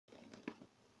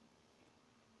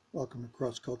Welcome to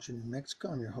Cross Culture New Mexico.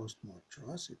 I'm your host, Mark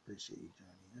Tross. I appreciate you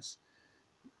joining us.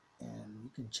 And you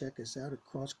can check us out at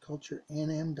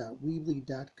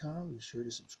crossculturenm.weebly.com. Be sure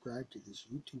to subscribe to this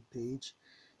YouTube page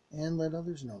and let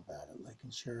others know about it. Like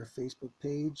and share our Facebook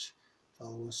page.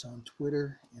 Follow us on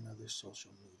Twitter and other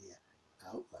social media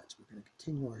outlets. We're going to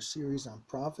continue our series on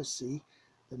prophecy.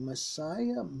 The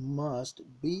Messiah must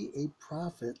be a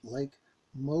prophet like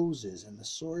Moses, and the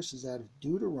source is out of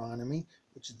Deuteronomy,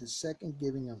 which is the second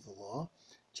giving of the law,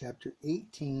 chapter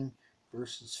 18,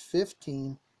 verses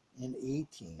 15 and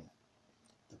 18.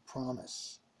 The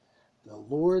promise. The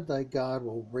Lord thy God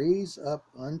will raise up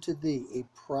unto thee a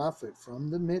prophet from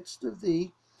the midst of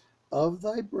thee, of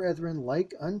thy brethren,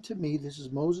 like unto me. This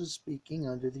is Moses speaking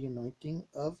under the anointing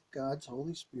of God's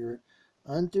Holy Spirit.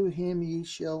 Unto him ye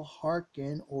shall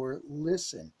hearken or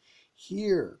listen.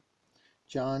 Hear.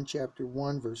 John chapter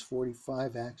 1, verse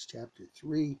 45, Acts chapter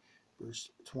 3, verse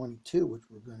 22, which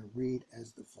we're going to read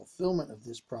as the fulfillment of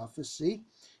this prophecy.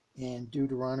 And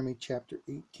Deuteronomy chapter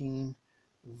 18,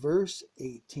 verse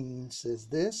 18 says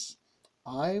this: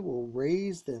 I will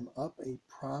raise them up a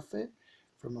prophet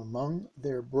from among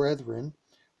their brethren,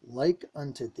 like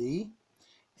unto thee,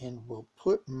 and will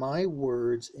put my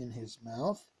words in his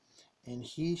mouth, and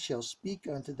he shall speak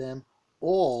unto them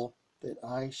all that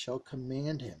I shall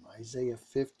command him. Isaiah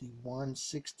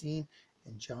 51:16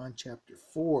 and John chapter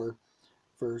 4,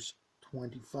 verse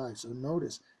 25. So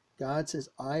notice, God says,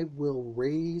 I will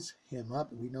raise him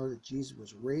up. We know that Jesus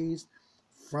was raised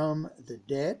from the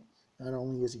dead. Not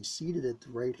only is he seated at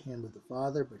the right hand of the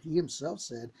Father, but he himself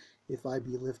said, if I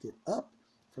be lifted up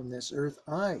from this earth,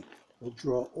 I will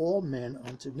draw all men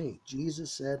unto me.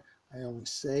 Jesus said, I only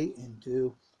say and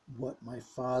do what my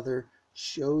Father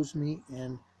shows me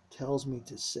and tells me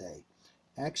to say.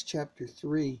 Acts chapter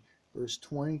 3, verse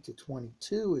 20 to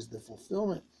 22 is the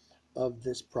fulfillment of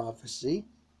this prophecy,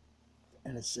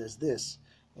 and it says this: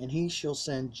 and he shall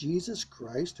send Jesus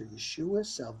Christ, or Yeshua,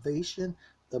 salvation,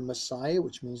 the Messiah,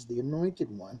 which means the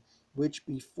anointed one, which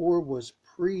before was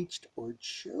preached or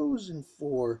chosen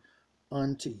for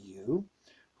unto you,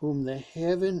 whom the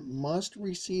heaven must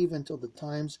receive until the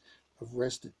times of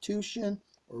restitution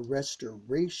or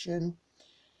restoration,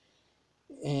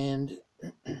 and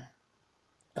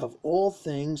of all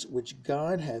things which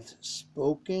God hath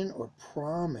spoken or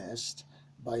promised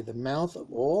by the mouth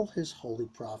of all his holy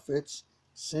prophets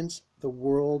since the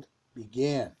world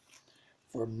began.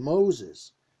 For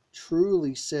Moses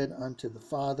truly said unto the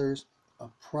fathers, a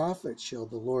prophet shall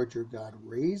the Lord your God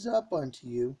raise up unto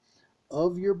you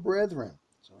of your brethren.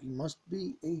 So he must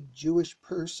be a Jewish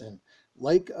person,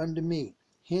 like unto me.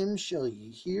 Him shall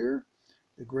ye hear,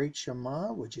 the great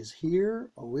Shema, which is,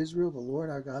 hear, O Israel, the Lord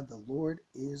our God, the Lord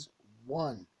is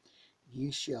one.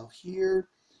 Ye shall hear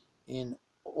in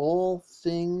all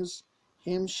things,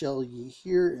 him shall ye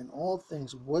hear in all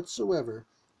things whatsoever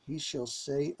he shall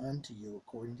say unto you,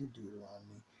 according to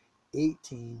Deuteronomy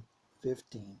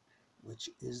 18:15, which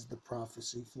is the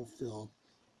prophecy fulfilled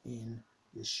in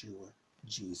Yeshua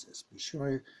Jesus. Be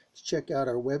sure to check out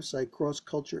our website,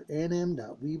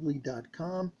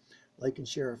 crossculturenm.weebly.com. Like and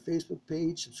share our Facebook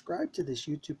page. Subscribe to this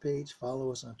YouTube page. Follow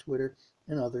us on Twitter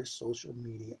and other social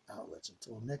media outlets.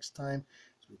 Until next time,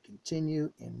 as we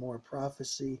continue in more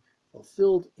prophecy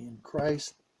fulfilled in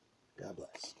Christ, God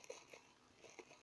bless.